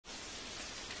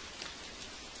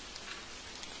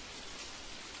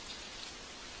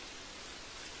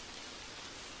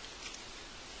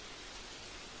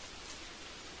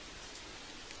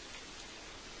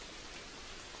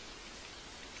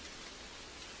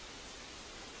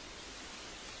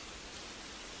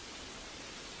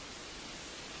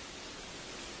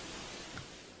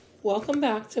Welcome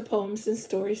back to Poems and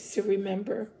Stories to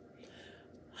Remember.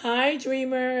 Hi,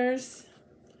 dreamers.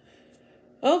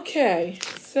 Okay,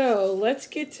 so let's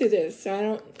get to this.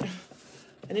 I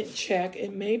didn't check.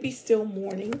 It may be still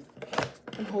morning.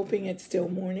 I'm hoping it's still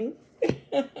morning.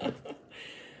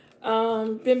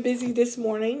 Been busy this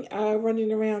morning,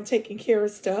 running around taking care of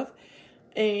stuff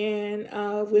and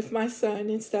with my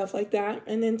son and stuff like that,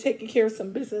 and then taking care of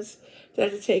some business that I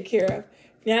have to take care of.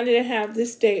 Now that I have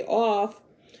this day off,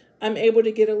 I'm able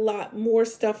to get a lot more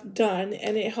stuff done,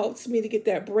 and it helps me to get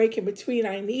that break in between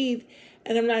I need,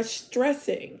 and I'm not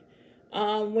stressing.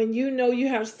 When you know you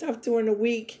have stuff during the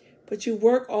week, but you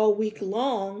work all week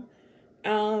long,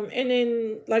 and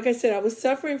then, like I said, I was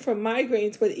suffering from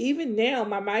migraines, but even now,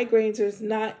 my migraines are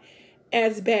not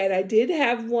as bad. I did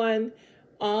have one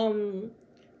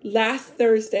last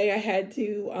Thursday. I had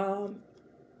to,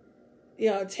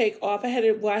 take off. I had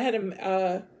a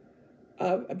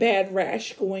bad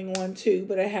rash going on too,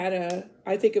 but I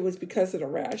think it was because of the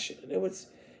rash. It was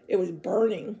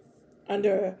burning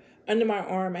under my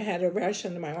arm. I had a rash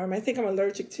under my arm. I think I'm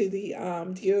allergic to the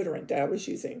deodorant that I was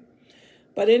using.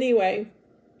 But anyway,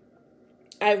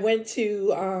 I went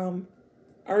to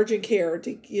urgent care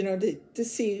to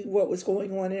see what was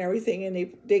going on and everything,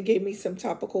 and they gave me some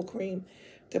topical cream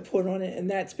to put on it, and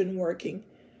that's been working.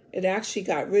 It actually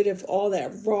got rid of all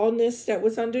that rawness that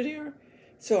was under there.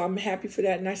 So I'm happy for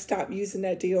that, and I stopped using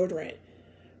that deodorant.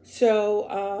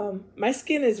 So my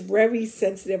skin is very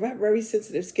sensitive. I have very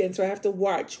sensitive skin, so I have to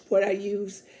watch what I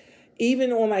use.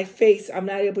 Even on my face, I'm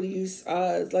not able to use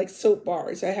like soap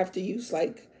bars. I have to use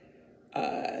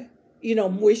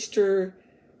moisture,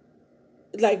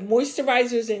 like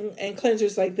moisturizers and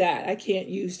cleansers like that. I can't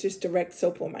use just direct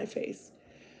soap on my face.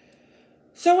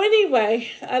 So anyway,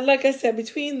 like I said,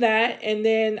 between that and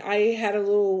then I had a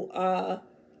little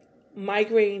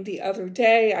migraine the other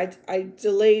day. I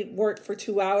delayed work for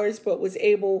 2 hours, but was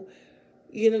able,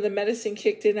 the medicine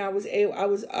kicked in. I was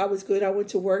good. I went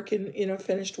to work and,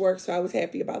 finished work. So I was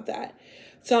happy about that.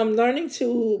 So I'm learning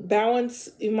to balance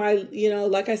my,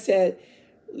 like I said,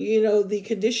 the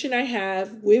condition I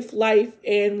have with life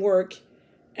and work,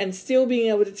 and still being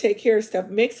able to take care of stuff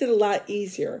makes it a lot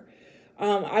easier.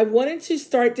 I wanted to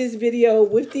start this video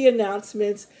with the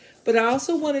announcements, but I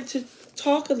also wanted to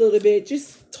talk a little bit,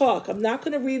 just talk. I'm not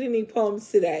going to read any poems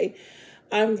today.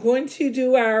 I'm going to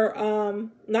do our,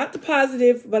 not the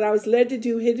positive, but I was led to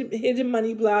do hidden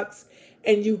money blocks,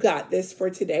 and you got this for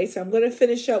today. So I'm going to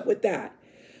finish up with that.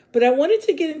 But I wanted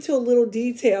to get into a little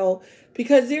detail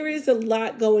because there is a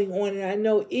lot going on. And I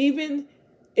know even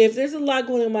if there's a lot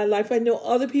going on in my life, I know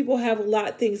other people have a lot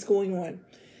of things going on.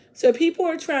 So people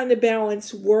are trying to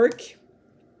balance work,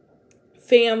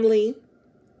 family,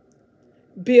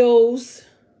 bills,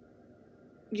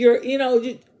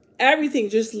 everything,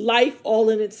 just life all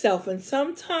in itself. And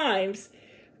sometimes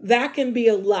that can be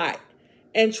a lot.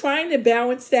 And trying to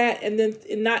balance that and then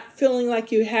not feeling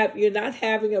like you're not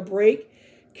having a break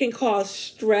can cause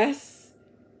stress,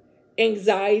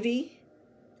 anxiety,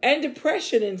 and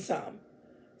depression in some.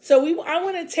 So I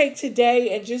want to take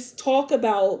today and just talk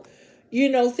about,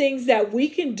 things that we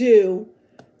can do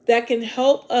that can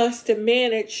help us to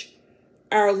manage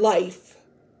our life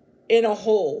in a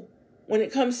whole. When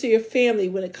it comes to your family,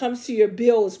 when it comes to your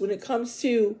bills, when it comes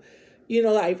to,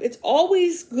 life, it's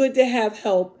always good to have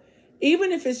help,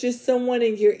 even if it's just someone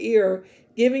in your ear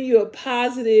giving you a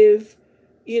positive,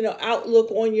 outlook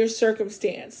on your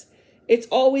circumstance. It's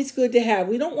always good to have.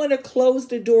 We don't want to close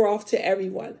the door off to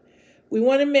everyone. We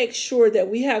want to make sure that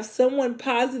we have someone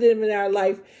positive in our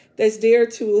life that's there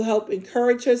to help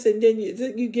encourage us, and then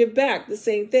you give back the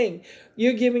same thing.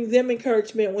 You're giving them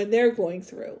encouragement when they're going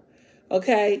through,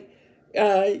 okay?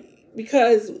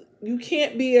 Because you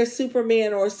can't be a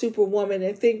Superman or a Superwoman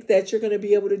and think that you're going to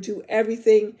be able to do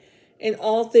everything and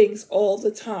all things all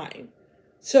the time.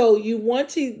 So you want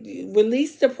to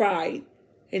release the pride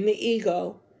and the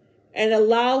ego and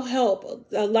allow help.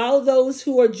 Allow those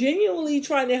who are genuinely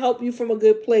trying to help you from a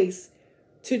good place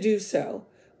to do so.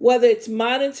 Whether it's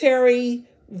monetary,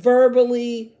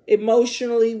 verbally,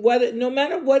 emotionally, no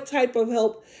matter what type of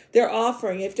help they're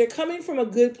offering, if they're coming from a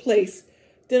good place,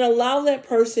 then allow that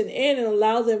person in and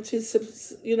allow them to,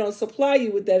 supply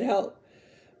you with that help.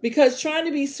 Because trying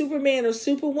to be Superman or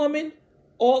Superwoman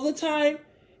all the time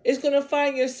is going to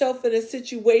find yourself in a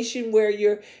situation where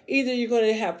you're going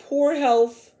to have poor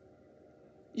health,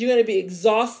 you're going to be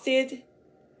exhausted,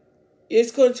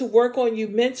 it's going to work on you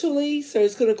mentally, so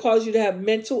it's going to cause you to have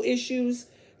mental issues,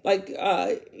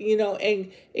 and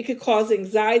it could cause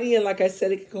anxiety, and like I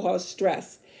said, it could cause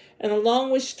stress. And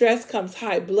along with stress comes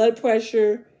high blood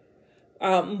pressure,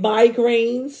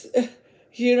 migraines,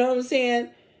 you know what I'm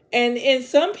saying? And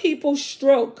some people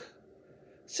stroke.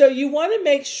 So you want to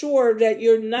make sure that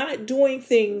you're not doing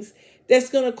things that's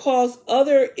going to cause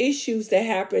other issues to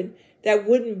happen that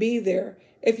wouldn't be there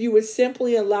if you would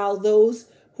simply allow those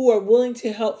who are willing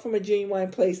to help from a genuine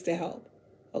place to help.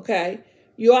 Okay?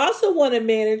 You also want to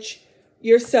manage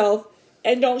yourself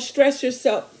and don't stretch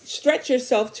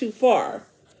yourself too far.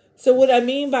 So what I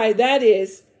mean by that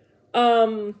is,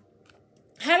 I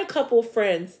had a couple of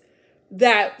friends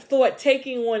that thought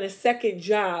taking on a second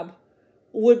job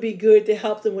would be good to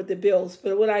help them with the bills.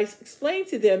 But what I explained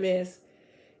to them is,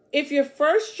 if your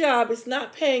first job is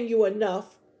not paying you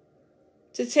enough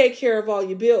to take care of all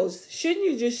your bills,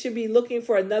 shouldn't you should be looking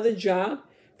for another job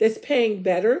that's paying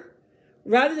better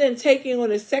rather than taking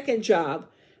on a second job?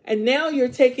 And now you're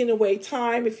taking away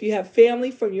time if you have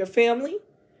family from your family.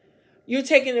 You're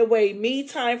taking away me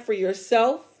time for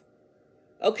yourself.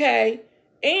 Okay?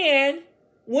 And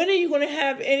when are you going to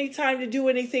have any time to do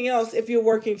anything else if you're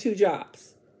working 2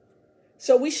 jobs?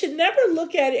 So we should never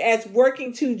look at it as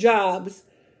working 2 jobs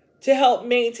to help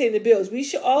maintain the bills. We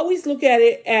should always look at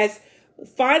it as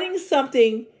finding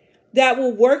something that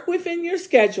will work within your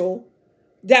schedule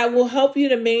that will help you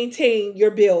to maintain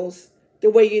your bills the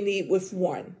way you need with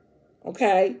one.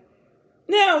 Okay?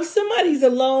 Now, if somebody's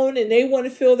alone and they want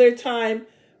to fill their time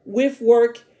with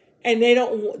work and they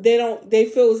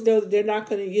feel as though they're not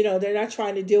going to, they're not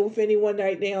trying to deal with anyone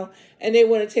right now and they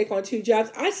want to take on 2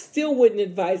 jobs, I still wouldn't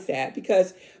advise that,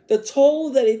 because the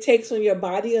toll that it takes on your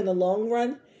body in the long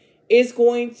run is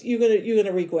you're going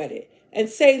to regret it. And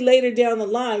say later down the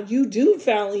line, you do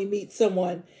finally meet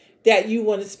someone that you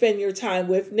want to spend your time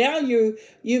with. Now you've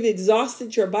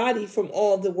exhausted your body from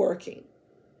all the working.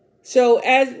 So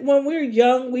when we're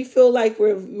young, we feel like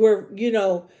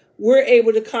we're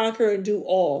able to conquer and do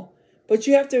all. But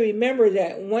you have to remember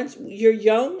that once you're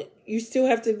young, you still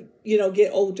have to,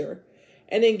 get older.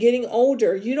 And then getting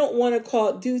older, you don't want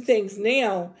to do things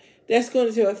now that's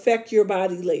going to affect your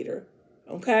body later.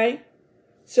 Okay?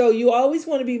 So you always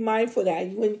want to be mindful of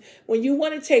that. When you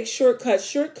want to take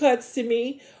shortcuts to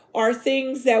me are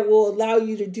things that will allow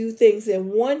you to do things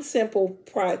in one simple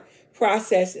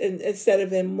process instead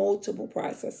of in multiple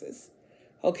processes.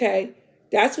 Okay?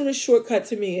 That's what a shortcut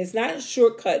to me is. Not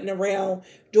shortcutting around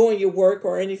doing your work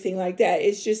or anything like that.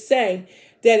 It's just saying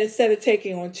that instead of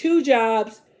taking on 2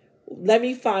 jobs, let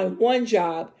me find one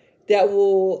job that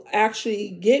will actually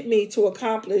get me to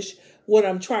accomplish what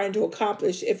I'm trying to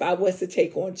accomplish if I was to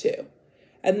take on 2.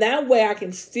 And that way I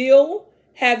can still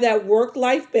have that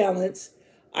work-life balance.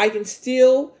 I can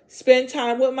still spend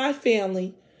time with my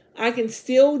family. I can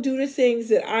still do the things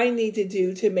that I need to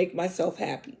do to make myself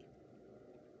happy.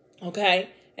 Okay?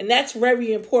 And that's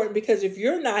very important, because if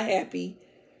you're not happy,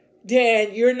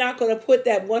 then you're not going to put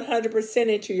that 100%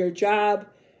 into your job,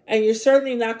 and you're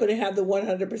certainly not going to have the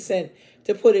 100%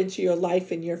 to put into your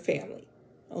life and your family.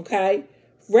 Okay?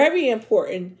 Very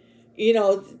important.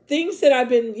 Things that I've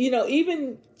been,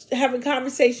 even having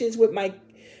conversations with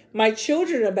my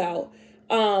children about,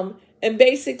 and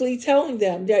basically telling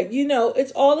them that,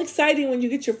 it's all exciting when you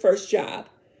get your first job,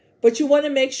 but you want to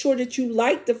make sure that you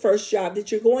like the first job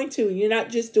that you're going to, and you're not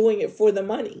just doing it for the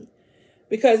money.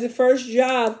 Because the first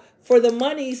job for the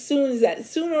money,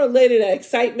 sooner or later, that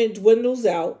excitement dwindles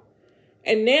out.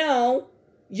 And now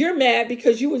you're mad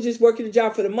because you were just working the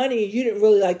job for the money and you didn't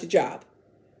really like the job.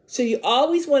 So you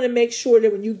always want to make sure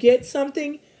that when you get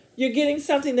something, you're getting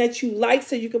something that you like,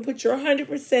 so you can put your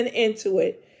 100% into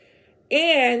it.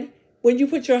 And when you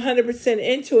put your 100%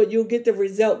 into it, you'll get the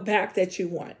result back that you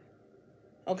want.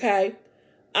 Okay?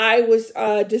 I was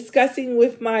discussing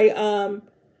with my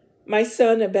my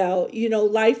son about,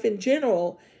 life in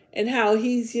general, and how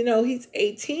he's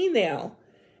 18 now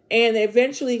and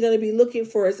eventually going to be looking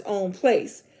for his own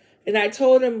place. And I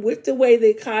told him, with the way the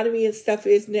economy and stuff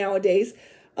is nowadays,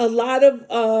 a lot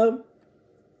of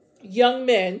young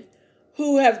men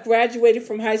who have graduated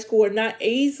from high school are not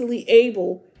easily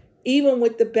able, even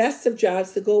with the best of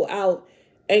jobs, to go out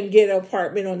and get an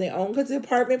apartment on their own, because the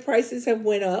apartment prices have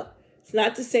went up. It's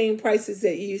not the same prices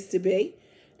that it used to be.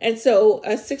 And so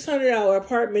a $600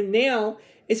 apartment now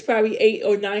is probably $800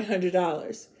 or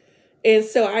 $900. And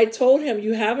so I told him,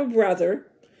 you have a brother,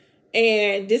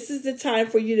 and this is the time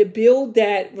for you to build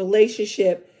that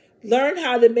relationship. Learn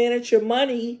how to manage your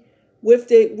money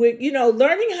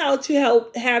learning how to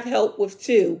have help with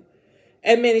 2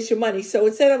 and manage your money. So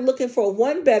instead of looking for a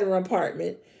 1-bedroom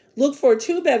apartment, look for a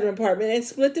 2-bedroom apartment and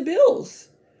split the bills.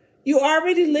 You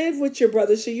already live with your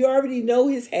brother, so you already know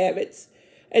his habits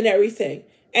and everything.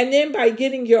 And then by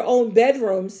getting your own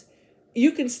bedrooms,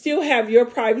 you can still have your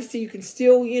privacy. You can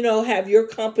still, have your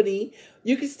company.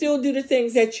 You can still do the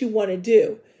things that you want to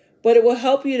do. but it will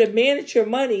help you to manage your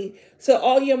money so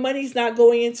all your money's not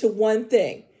going into one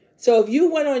thing. So if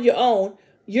you went on your own,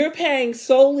 you're paying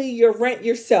solely your rent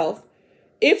yourself.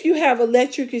 If you have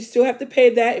electric, you still have to pay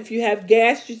that. If you have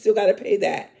gas, you still got to pay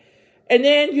that. And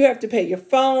then you have to pay your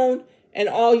phone and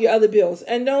all your other bills.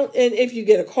 And if you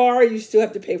get a car, you still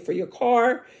have to pay for your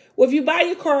car. Well, if you buy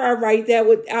your car outright,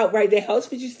 that helps,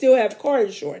 but you still have car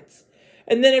insurance.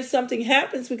 And then if something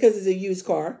happens because it's a used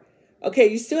car, okay,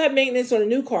 you still have maintenance on a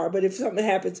new car, but if something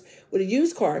happens with a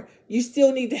used car, you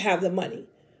still need to have the money.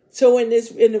 So in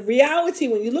the reality,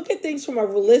 when you look at things from a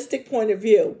realistic point of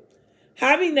view,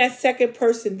 having that second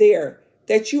person there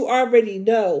that you already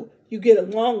know you get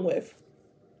along with,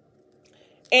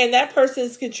 and that person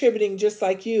is contributing just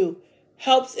like you,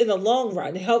 helps in the long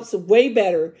run. It helps way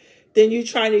better than you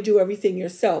trying to do everything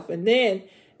yourself. And then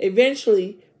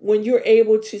eventually, when you're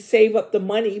able to save up the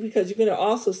money, because you're going to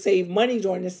also save money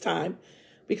during this time,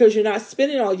 because you're not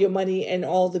spending all your money and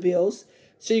all the bills.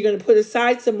 So you're going to put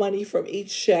aside some money from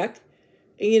each check.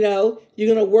 And,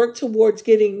 you're going to work towards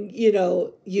getting,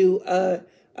 you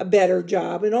a better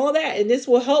job and all that. And this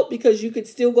will help because you could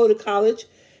still go to college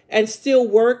and still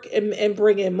work and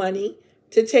bring in money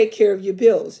to take care of your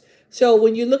bills. So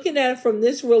when you're looking at it from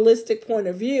this realistic point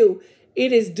of view,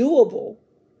 it is doable.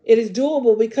 It is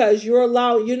doable because you're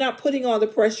not putting all the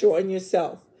pressure on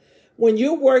yourself. When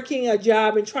you're working a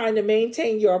job and trying to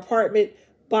maintain your apartment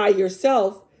by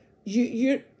yourself,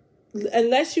 you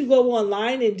unless you go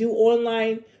online and do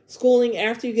online schooling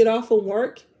after you get off from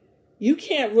work, you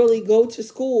can't really go to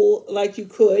school like you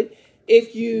could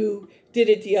if you did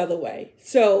it the other way.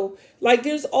 So,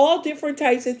 there's all different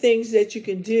types of things that you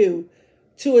can do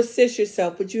to assist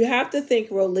yourself, but you have to think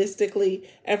realistically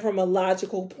and from a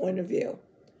logical point of view.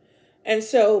 And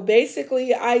so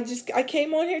basically, I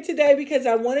came on here today because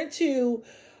I wanted to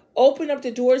open up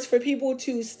the doors for people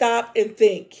to stop and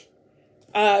think.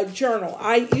 Journal.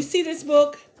 You see this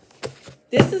book?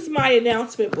 This is my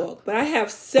announcement book, but I have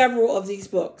several of these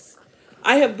books.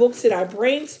 I have books that I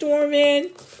brainstorm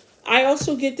in. I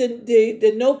also get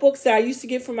the notebooks that I used to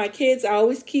get for my kids. I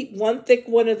always keep one thick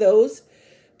one of those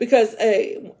because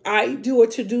I do a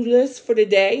to-do list for the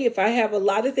day. If I have a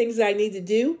lot of things that I need to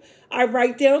do, I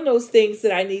write down those things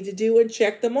that I need to do and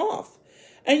check them off.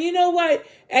 And you know what?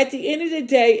 At the end of the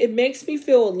day, it makes me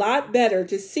feel a lot better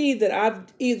to see that I've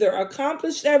either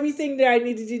accomplished everything that I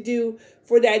needed to do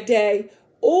for that day,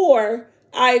 or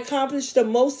I accomplished the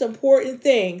most important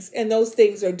things and those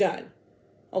things are done.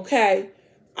 Okay?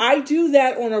 I do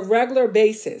that on a regular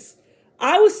basis.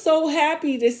 I was so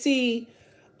happy to see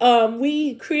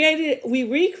we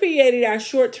recreated our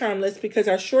short-term list because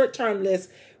our short-term list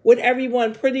with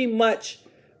everyone pretty much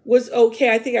was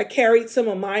okay. I think I carried some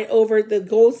of mine over. The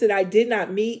goals that I did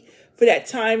not meet for that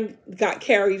time got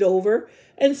carried over.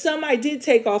 And some I did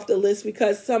take off the list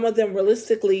because some of them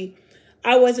realistically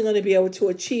I wasn't going to be able to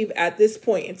achieve at this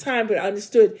point in time, but I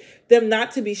understood them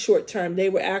not to be short-term. They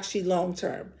were actually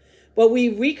long-term. But we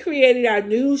recreated our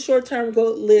new short-term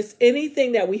goal list.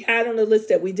 Anything that we had on the list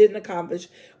that we didn't accomplish,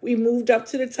 we moved up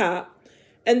to the top.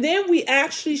 And then we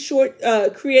actually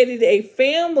created a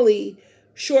family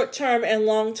short-term and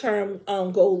long-term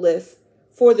goal list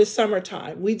for the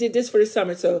summertime. We did this for the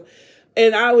summer.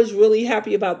 And I was really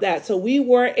happy about that. So we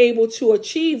were able to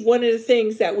achieve one of the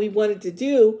things that we wanted to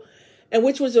do, and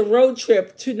which was a road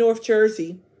trip to North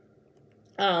Jersey.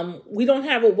 We don't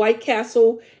have a White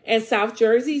Castle in South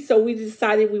Jersey, so we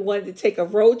decided we wanted to take a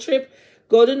road trip,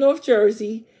 go to North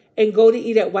Jersey, and go to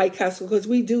eat at White Castle because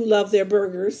we do love their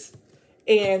burgers.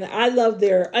 And I love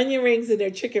their onion rings and their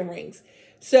chicken rings.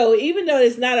 So even though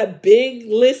it's not a big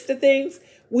list of things,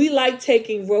 we like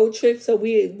taking road trips. So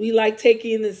we like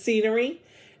taking in the scenery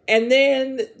and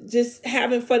then just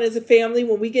having fun as a family.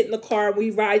 When we get in the car, we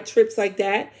ride trips like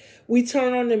that. We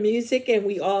turn on the music and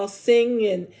we all sing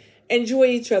and enjoy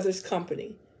each other's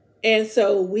company. And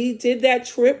so we did that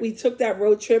trip. We took that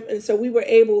road trip. And so we were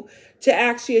able to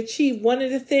actually achieve one of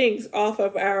the things off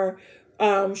of our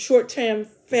short-term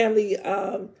family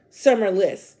summer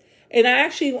list. And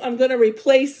I'm going to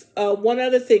replace one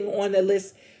other thing on the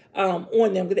list on them.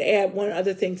 I'm going to add one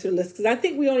other thing to the list because I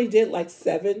think we only did like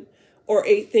 7 or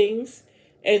 8 things.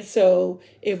 And so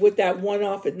if with that one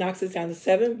off, it knocks us down to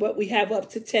 7, but we have up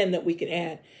to 10 that we can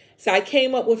add. So I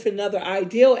came up with another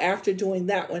idea after doing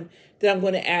that one that I'm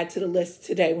going to add to the list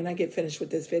today when I get finished with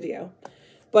this video.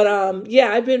 But yeah,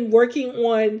 I've been working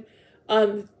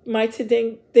on my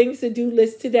things to do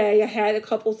list today. I had a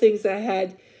couple things that I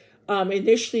had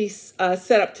initially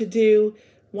set up to do,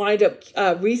 wind up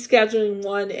rescheduling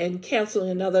one and canceling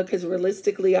another because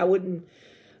realistically I wouldn't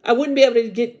be able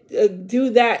to do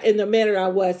that in the manner I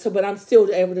was. But I'm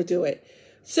still able to do it.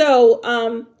 So,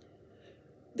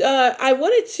 I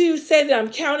wanted to say that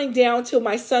I'm counting down till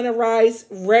my son arrives.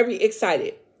 Very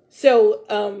excited.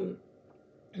 So,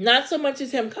 not so much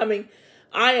as him coming.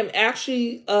 I am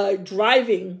actually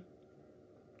driving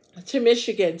to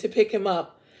Michigan to pick him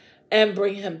up and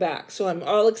bring him back. So I'm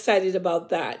all excited about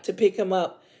that, to pick him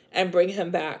up and bring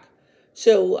him back.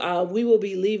 So we will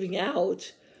be leaving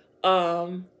out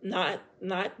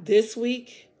not this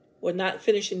week, or not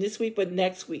finishing this week, but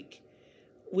next week.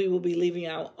 We will be leaving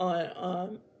out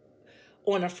on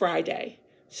a Friday.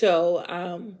 So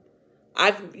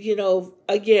I've,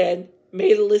 again,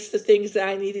 made a list of things that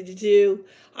I needed to do.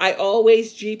 I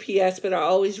always GPS, but I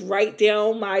always write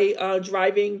down my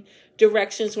driving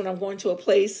directions when I'm going to a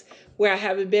place where I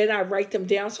haven't been. I write them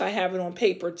down so I have it on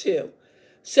paper too.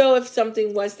 So if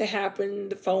something was to happen,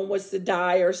 the phone was to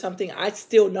die or something, I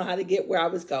still know how to get where I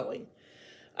was going.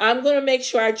 I'm going to make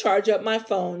sure I charge up my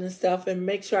phone and stuff, and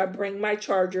make sure I bring my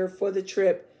charger for the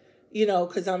trip,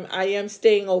 because I am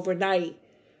staying overnight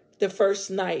the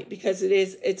first night, because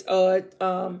it's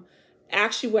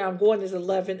actually where I'm going is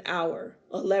 11 hour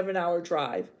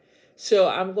drive. So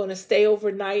I'm going to stay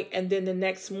overnight, and then the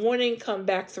next morning come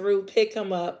back through, pick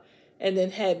him up, and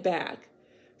then head back.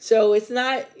 So it's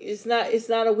not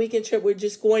a weekend trip. We're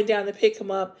just going down to pick him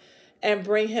up and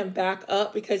bring him back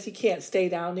up, because he can't stay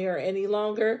down there any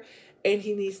longer, and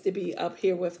he needs to be up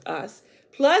here with us.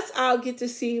 Plus, I'll get to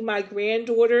see my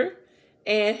granddaughter,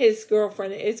 and his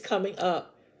girlfriend is coming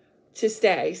up to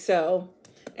stay. So,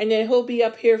 and then he'll be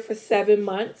up here for 7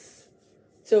 months.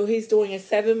 So he's doing a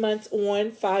 7 months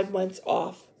on, 5 months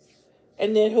off.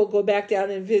 And then he'll go back down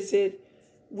and visit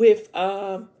with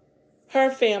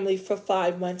her family for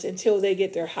 5 months until they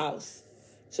get their house.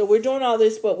 So we're doing all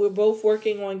this, but we're both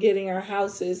working on getting our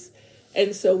houses.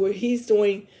 And so he's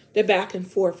doing the back and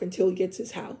forth until he gets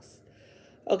his house.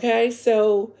 Okay,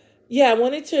 so yeah, I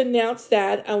wanted to announce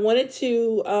that. I wanted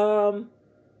to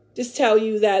just tell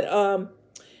you that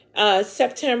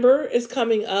September is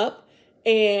coming up,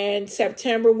 and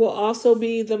September will also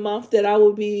be the month that I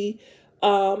will be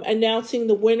announcing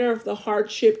the winner of the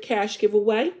hardship cash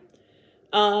giveaway.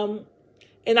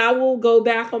 And I will go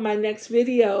back on my next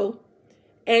video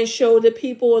and show the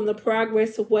people in the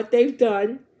progress of what they've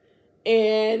done,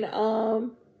 and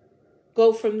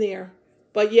go from there.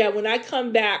 But yeah, when I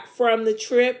come back from the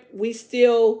trip, we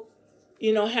still,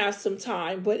 have some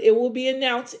time. But it will be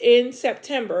announced in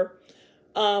September,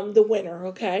 the winner,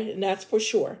 okay? And that's for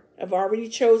sure. I've already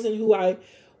chosen who I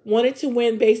wanted to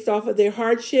win based off of their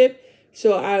hardship.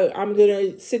 So I'm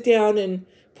going to sit down and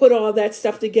put all that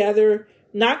stuff together.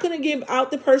 Not going to give out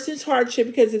the person's hardship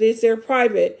because it is their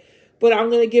private, but I'm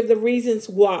going to give the reasons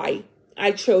why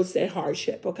I chose that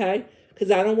hardship, okay?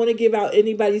 Because I don't want to give out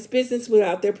anybody's business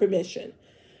without their permission.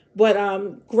 But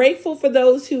I'm grateful for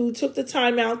those who took the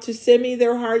time out to send me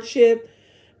their hardship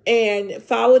and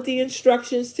followed the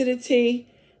instructions to the T.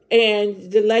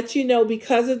 And to let you know,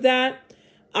 because of that,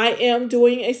 I am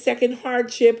doing a second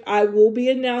hardship. I will be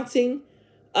announcing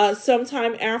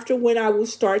sometime after when I will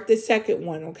start the second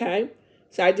one, okay?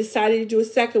 So I decided to do a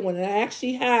second one. And I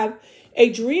actually have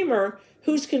a dreamer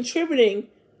who's contributing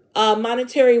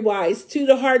monetary-wise to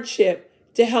the hardship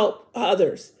to help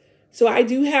others. So I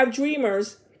do have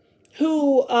dreamers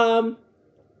who, know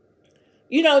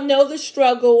the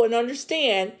struggle and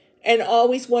understand and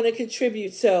always want to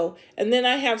contribute. So, and then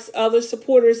I have other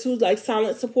supporters who, like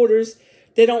silent supporters,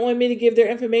 they don't want me to give their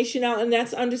information out, and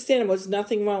that's understandable. There's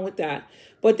nothing wrong with that.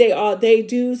 But they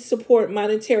do support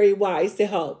monetary-wise to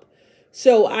help.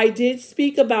 So I did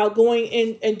speak about going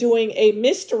in and doing a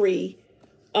mystery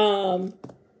cash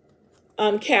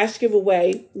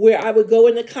giveaway, where I would go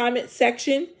in the comment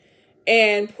section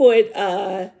and put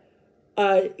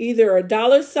either a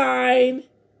 $,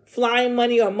 flying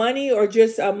money, or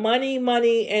just a money,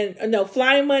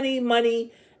 flying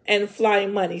money, and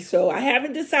flying money. So I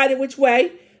haven't decided which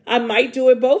way. I might do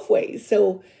it both ways.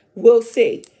 So we'll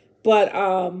see. But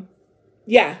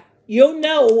yeah, you'll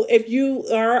know if you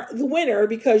are the winner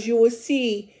because you will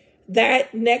see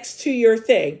that next to your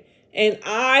thing. And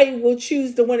I will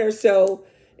choose the winner. So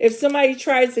if somebody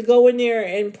tries to go in there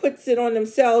and puts it on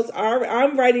themselves,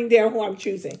 I'm writing down who I'm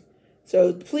choosing.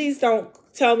 So please don't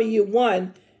tell me you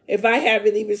won if I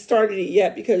haven't even started it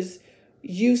yet, because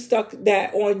you stuck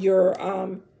that on your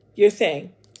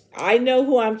thing. I know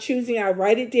who I'm choosing. I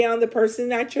write it down, the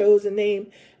person I chose, the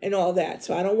name, and all that.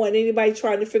 So I don't want anybody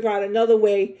trying to figure out another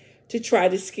way to try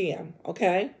to scam,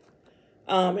 okay?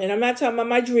 And I'm not talking about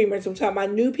my dreamers. I'm talking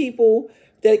about new people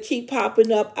that keep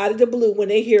popping up out of the blue when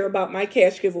they hear about my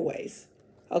cash giveaways,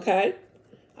 okay?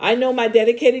 I know my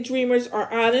dedicated dreamers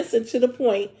are honest and to the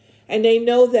point, And they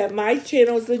know that my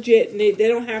channel is legit and they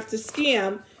don't have to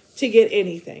scam to get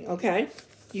anything, okay?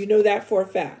 You know that for a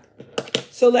fact.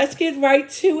 So let's get right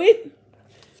to it.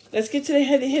 Let's get to the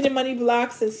hidden money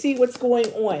blocks and see what's going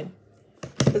on.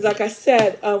 Because like I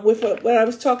said, with what I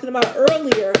was talking about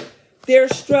earlier, there are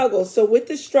struggles. So with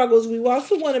the struggles, we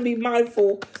also want to be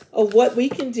mindful of what we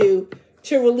can do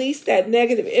to release that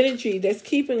negative energy that's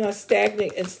keeping us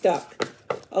stagnant and stuck,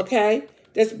 okay?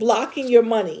 That's blocking your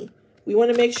money. We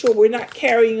want to make sure we're not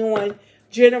carrying on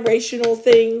generational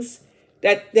things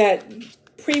that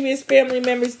previous family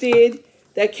members did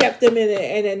that kept them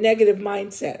in a negative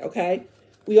mindset, okay?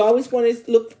 We always want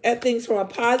to look at things from a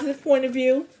positive point of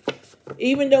view.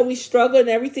 Even though we struggle and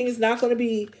everything is not going to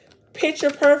be picture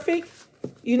perfect,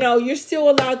 you know, you're still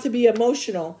allowed to be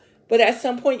emotional. But at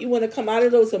some point, you want to come out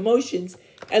of those emotions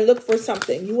and look for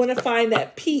something. You want to find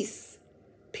that peace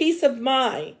of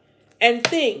mind, and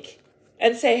think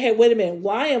and say, hey, wait a minute,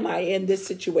 why am I in this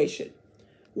situation?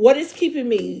 What is keeping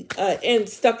me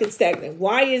stuck and stagnant?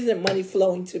 Why isn't money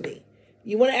flowing to me?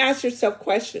 You want to ask yourself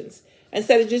questions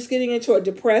instead of just getting into a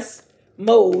depressed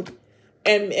mode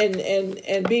and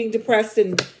being depressed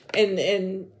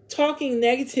and talking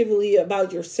negatively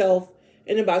about yourself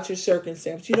and about your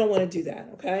circumstance. You don't want to do that,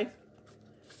 okay?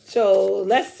 So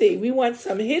let's see. We want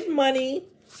some hidden money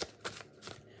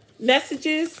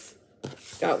messages.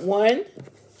 Got one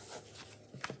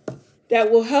that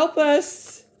will help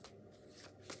us,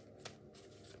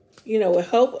 will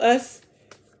help us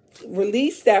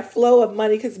release that flow of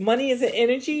money, because money is an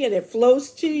energy and it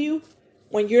flows to you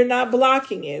when you're not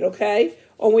blocking it, okay?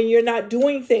 Or when you're not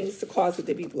doing things to cause it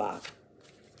to be blocked.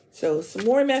 So some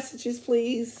more messages,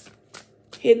 please.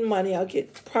 Hidden money. I'll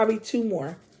get probably 2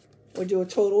 more. We'll do a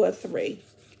total of 3.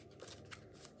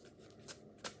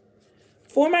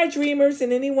 For my dreamers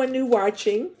and anyone new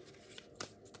watching,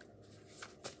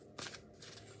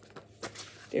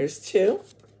 there's 2.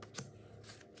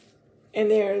 And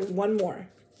there's 1 more.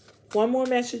 1 more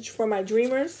message for my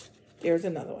dreamers. There's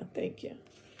another one. Thank you.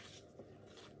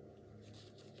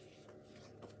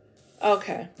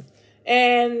 Okay.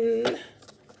 And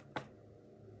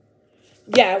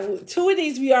yeah, 2 of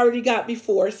these we already got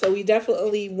before, so we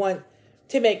definitely want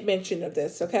to make mention of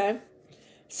this, okay?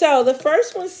 So the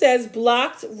first one says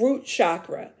blocked root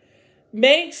chakra.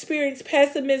 May experience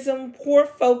pessimism, poor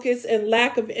focus, and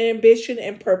lack of ambition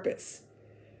and purpose.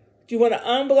 You want to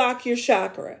unblock your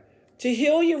chakra. To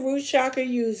heal your root chakra,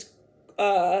 use,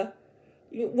 what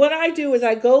I do is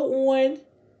I go on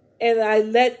and I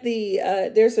let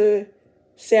there's a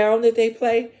sound that they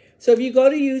play. So if you go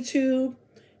to YouTube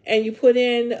and you put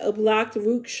in a blocked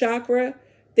root chakra,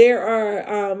 there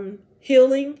are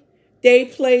healing. They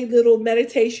play little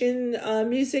meditation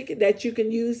music that you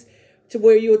can use to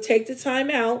where you'll take the time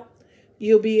out.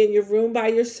 You'll be in your room by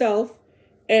yourself.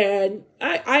 And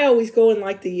I always go in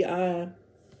like the,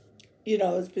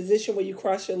 position where you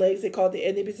cross your legs. They call it the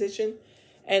ending position.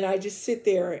 And I just sit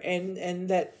there and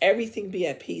let everything be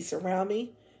at peace around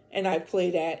me. And I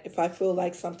play that if I feel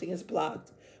like something is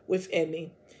blocked within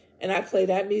me. And I play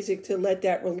that music to let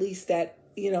that release that,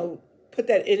 put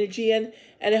that energy in.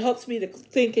 And it helps me to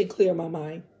think and clear my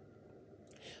mind.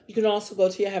 You can also go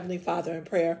to your Heavenly Father in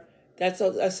prayer. That's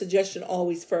a suggestion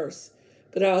always first.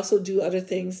 But I also do other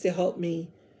things to help me,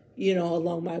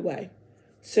 along my way.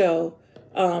 So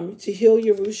to heal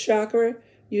your root chakra,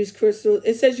 use crystals.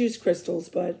 It says use crystals,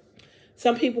 but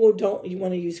some people don't. You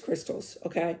want to use crystals,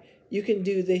 okay? You can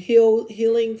do the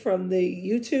healing from the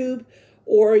YouTube,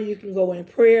 or you can go in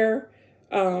prayer.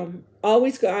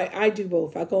 Always go. I do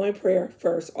both. I go in prayer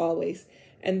first, always,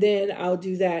 and then I'll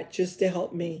do that just to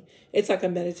help me. It's like a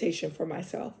meditation for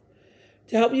myself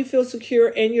to help you feel secure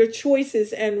in your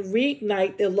choices and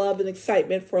reignite the love and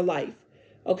excitement for life.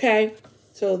 Okay,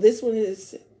 so this one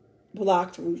is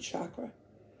blocked root chakra.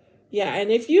 Yeah,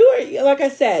 and if you are, like I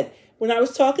said, when I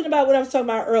was talking about what I was talking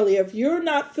about earlier, if you're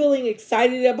not feeling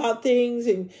excited about things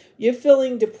and you're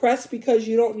feeling depressed because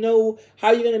you don't know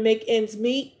how you're going to make ends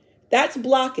meet, that's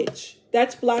blockage.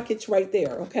 That's blockage right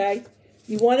there, okay?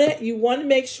 You want to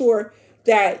make sure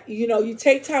that, you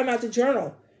take time out to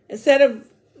journal. Instead of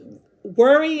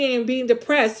worrying and being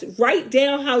depressed, write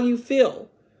down how you feel.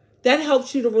 That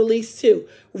helps you to release too.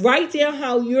 Write down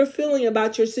how you're feeling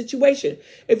about your situation.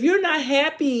 If you're not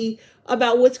happy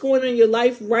about what's going on in your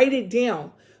life, write it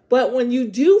down. But when you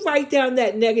do write down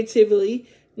that negativity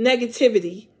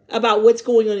about what's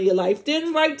going on in your life,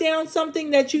 then write down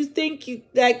something that you think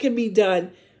that can be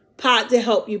done to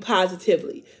help you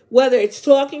positively. Whether it's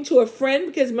talking to a friend,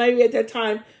 because maybe at that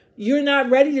time you're not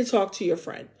ready to talk to your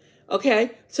friend.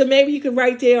 Okay, so maybe you can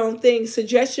write down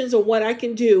suggestions on what I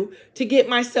can do to get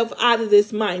myself out of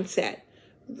this mindset.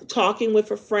 talking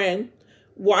with a friend,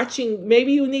 watching,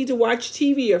 maybe you need to watch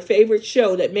TV, your favorite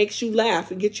show that makes you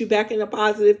laugh and get you back in a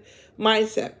positive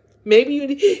mindset. Maybe you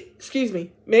need, excuse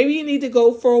me, maybe you need to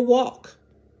go for a walk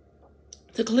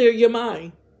to clear your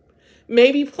mind.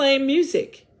 Maybe playing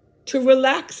music to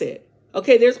relax it.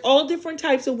 Okay, there's all different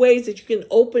types of ways that you can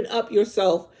open up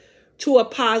yourself to a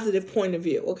positive point of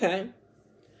view, okay?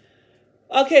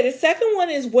 Okay, the second one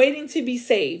is waiting to be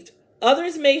saved.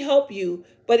 Others may help you,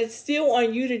 but it's still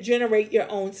on you to generate your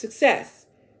own success.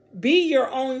 Be your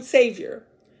own savior.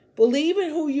 Believe in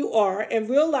who you are and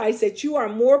realize that you are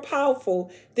more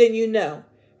powerful than you know.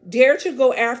 Dare to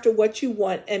go after what you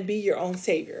want and be your own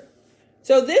savior.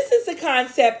 So this is the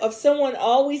concept of someone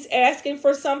always asking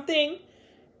for something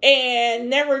and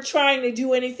never trying to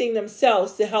do anything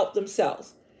themselves to help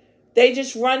themselves. They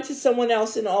just run to someone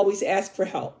else and always ask for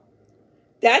help.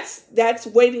 That's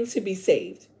waiting to be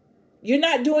saved. You're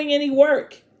not doing any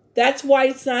work. That's why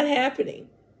it's not happening.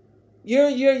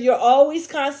 You're always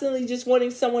constantly just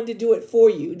wanting someone to do it for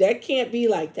you. That can't be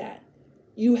like that.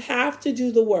 You have to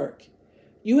do the work.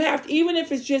 You have to, even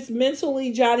if it's just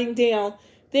mentally jotting down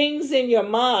things in your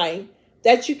mind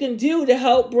that you can do to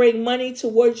help bring money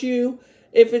towards you.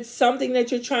 If it's something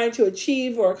that you're trying to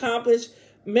achieve or accomplish,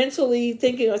 mentally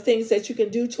thinking of things that you can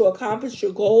do to accomplish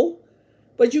your goal.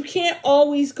 But you can't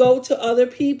always go to other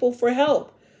people for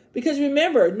help. Because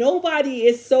remember, nobody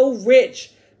is so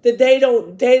rich that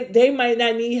they might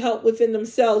not need help within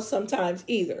themselves sometimes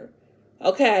either.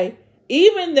 Okay?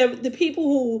 Even the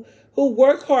people who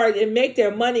work hard and make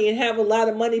their money and have a lot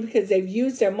of money because they've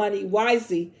used their money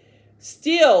wisely,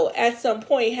 still at some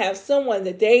point have someone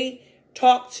that they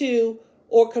talk to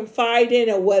or confide in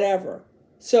or whatever.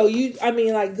 So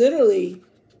literally,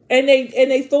 and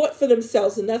they thought for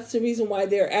themselves, and that's the reason why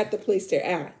they're at the place they're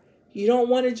at. You don't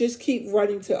want to just keep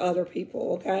running to other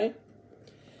people, okay?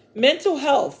 Mental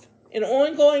health. An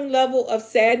ongoing level of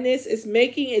sadness is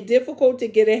making it difficult to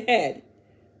get ahead.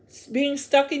 Being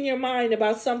stuck in your mind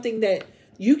about something that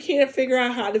you can't figure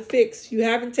out how to fix. You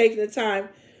haven't taken the time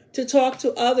to talk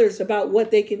to others about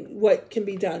what can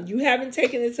be done. You haven't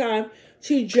taken the time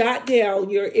to jot down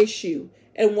your issue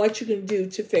and what you can do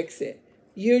to fix it.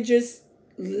 You're just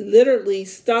literally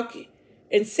stuck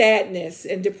in sadness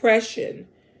and depression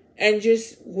and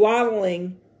just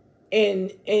wallowing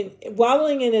in a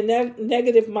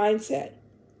negative mindset.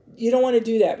 You don't want to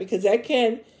do that because that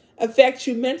can affect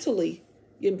you mentally.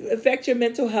 Affect your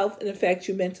mental health and affect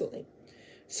you mentally.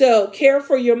 So care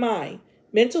for your mind.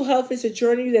 Mental health is a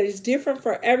journey that is different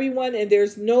for everyone, and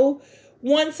there's no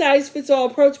one-size-fits-all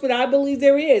approach, but I believe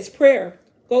there is. Prayer.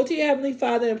 Go to your Heavenly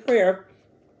Father in prayer.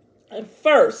 And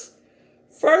first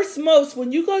most,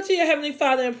 when you go to your Heavenly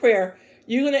Father in prayer,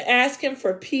 you're going to ask Him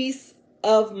for peace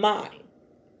of mind.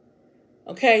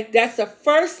 Okay? That's the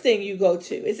first thing you go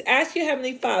to, is ask your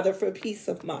Heavenly Father for peace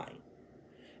of mind.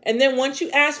 And then once you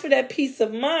ask for that peace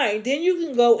of mind, then you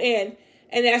can go in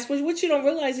and ask, what you don't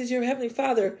realize is your Heavenly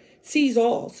Father sees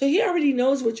all. So He already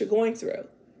knows what you're going through.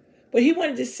 But He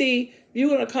wanted to see you're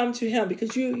going to come to Him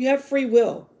because you have free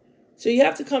will. So you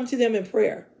have to come to them in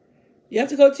prayer. You have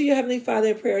to go to your Heavenly Father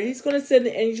in prayer. He's going to send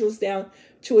the angels down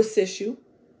to assist you.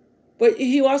 But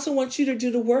He also wants you to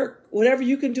do the work. Whatever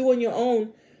you can do on your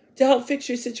own to help fix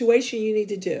your situation, you need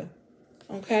to do.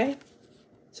 Okay?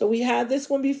 So we had this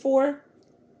one before.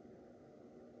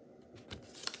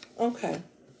 Okay.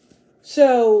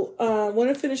 So I want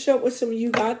to finish up with some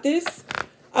You Got This.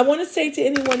 I want to say to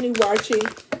anyone new watching,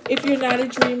 if you're not a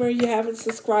dreamer, you haven't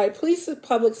subscribed, please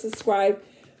public subscribe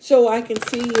so I can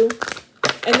see you.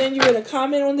 And then you're going to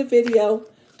comment on the video.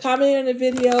 Commenting on the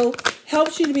video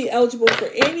helps you to be eligible for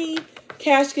any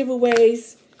cash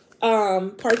giveaways.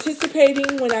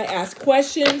 Participating when I ask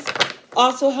questions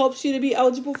also helps you to be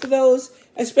eligible for those,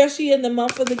 especially in the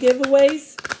month of the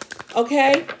giveaways.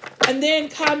 Okay? And then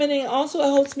commenting also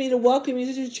helps me to welcome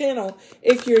you to the channel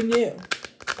if you're new.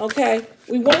 Okay?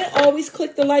 We want to always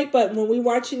click the like button when we're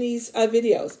watching these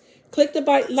videos. Click the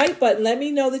like button. Let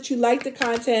me know that you like the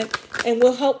content and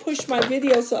will help push my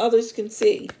videos so others can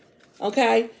see.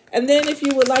 Okay? And then if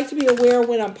you would like to be aware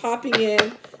when I'm popping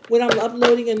in, when I'm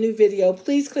uploading a new video,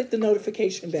 please click the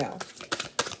notification bell.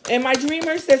 And my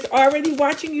dreamers that's already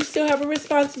watching, you still have a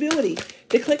responsibility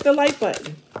to click the like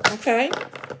button. Okay?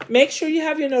 Make sure you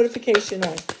have your notification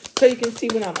on so you can see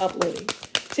when I'm uploading.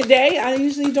 Today, I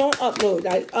usually don't upload.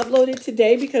 I uploaded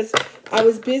today because I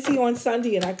was busy on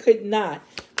Sunday and I could not.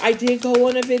 I did go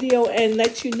on a video and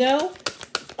let you know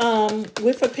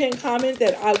with a pinned comment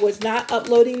that I was not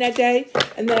uploading that day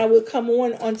and that I would come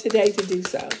on today to do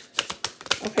so.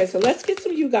 Okay, so let's get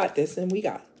some You Got This, and we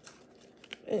got.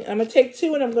 I'm going to take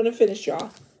two and I'm going to finish,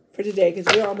 y'all. for today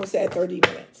because we're almost at 30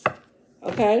 minutes.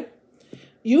 Okay?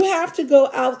 You have to go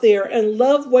out there and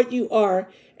love what you are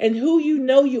and who you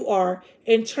know you are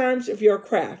in terms of your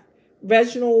craft.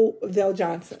 Reginald Vell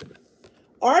Johnson.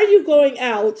 Are you going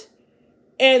out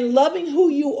and loving who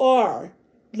you are,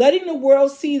 letting the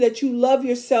world see that you love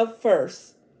yourself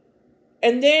first?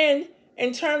 And then,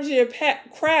 in terms of your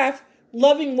craft,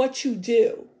 loving what you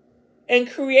do and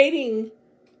creating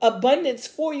abundance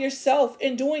for yourself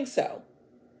in doing so.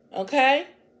 Okay?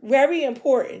 Very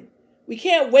important. We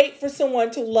can't wait for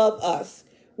someone to love us.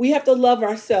 We have to love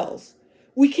ourselves.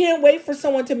 We can't wait for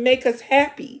someone to make us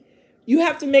happy. You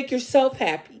have to make yourself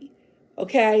happy.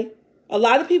 Okay? A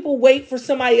lot of people wait for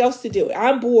somebody else to do it.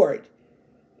 I'm bored.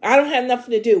 I don't have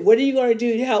nothing to do. What are you going to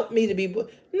do to help me to be bored?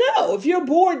 No, if you're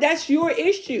bored, that's your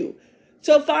issue.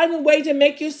 So find a way to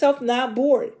make yourself not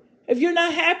bored. If you're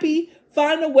not happy,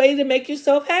 find a way to make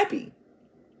yourself happy.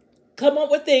 Come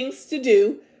up with things to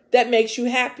do that makes you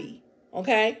happy.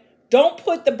 Okay? Don't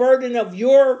put the burden of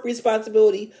your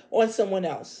responsibility on someone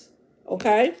else.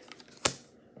 Okay?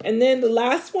 And then the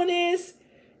last one is,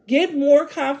 get more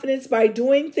confidence by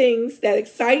doing things that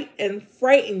excite and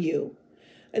frighten you.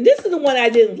 And this is the one I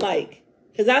didn't like,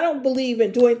 because I don't believe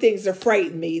in doing things that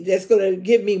frighten me that's going to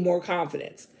give me more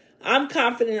confidence. I'm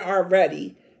confident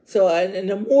already. So, and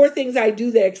the more things I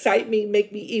do that excite me,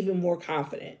 make me even more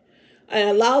confident. And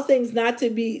allow things not to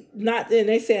be, and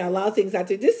they say allow things not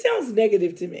to, this sounds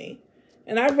negative to me.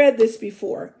 And I read this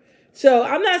before. So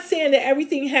I'm not saying that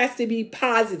everything has to be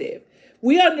positive.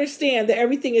 We understand that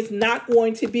everything is not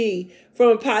going to be from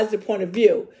a positive point of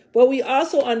view. But we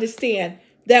also understand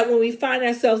that when we find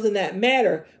ourselves in that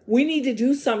matter, we need to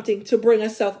do something to bring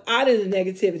ourselves out of the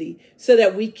negativity so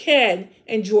that we can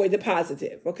enjoy the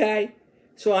positive. Okay?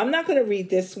 So I'm not going to read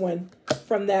this one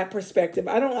from that perspective.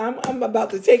 I'm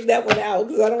about to take that one out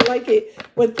because I don't like it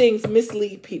when things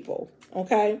mislead people.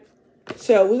 Okay?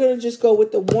 So we're going to just go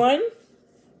with the one.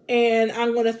 And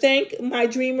I'm going to thank my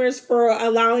dreamers for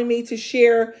allowing me to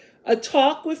share a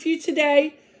talk with you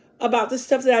today about the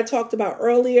stuff that I talked about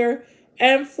earlier.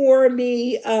 And for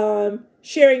me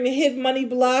sharing the hidden money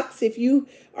blocks. If you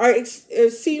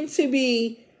seem to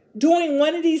be doing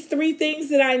one of these 3 things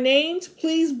that I named,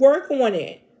 please work on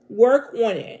it. Work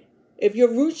on it. If your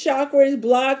root chakra is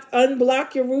blocked,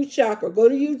 unblock your root chakra. Go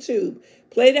to YouTube.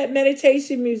 Play that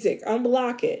meditation music.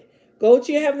 Unblock it. Go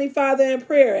to your Heavenly Father in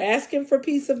prayer. Ask Him for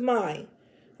peace of mind.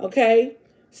 Okay?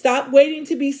 Stop waiting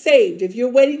to be saved. If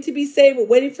you're waiting to be saved or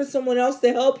waiting for someone else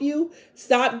to help you,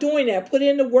 stop doing that. Put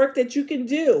in the work that you can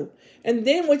do. And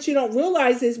then what you don't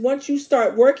realize is once you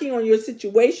start working on your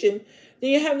situation,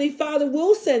 then your Heavenly Father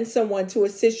will send someone to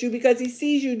assist you because He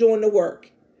sees you doing the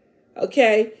work.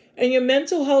 Okay? And your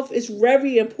mental health is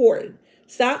very important.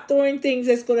 Stop doing things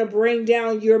that's going to bring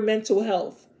down your mental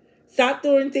health. Stop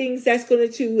doing things that's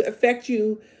going to affect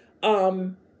you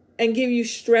and give you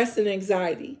stress and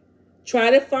anxiety.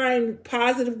 Try to find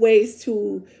positive ways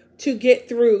to get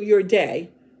through your day,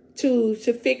 to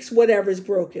fix whatever's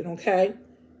broken, okay?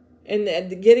 And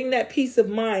getting that peace of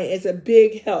mind is a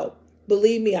big help.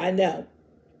 Believe me, I know.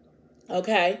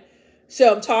 Okay?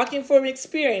 So I'm talking from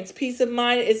experience. Peace of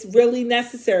mind is really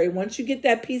necessary. Once you get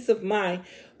that peace of mind,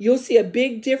 you'll see a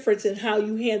big difference in how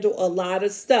you handle a lot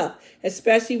of stuff,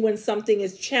 especially when something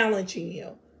is challenging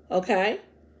you. Okay?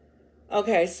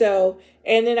 Okay, so,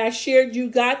 and then I shared you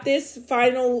got this.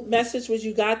 Final message was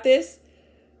you got this.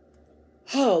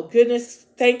 Oh, goodness.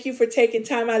 Thank you for taking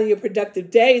time out of your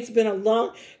productive day. It's been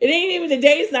it ain't even, the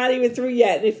day is not even through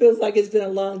yet. And it feels like it's been a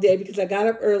long day because I got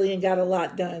up early and got a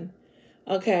lot done.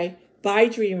 Okay, bye,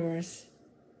 dreamers.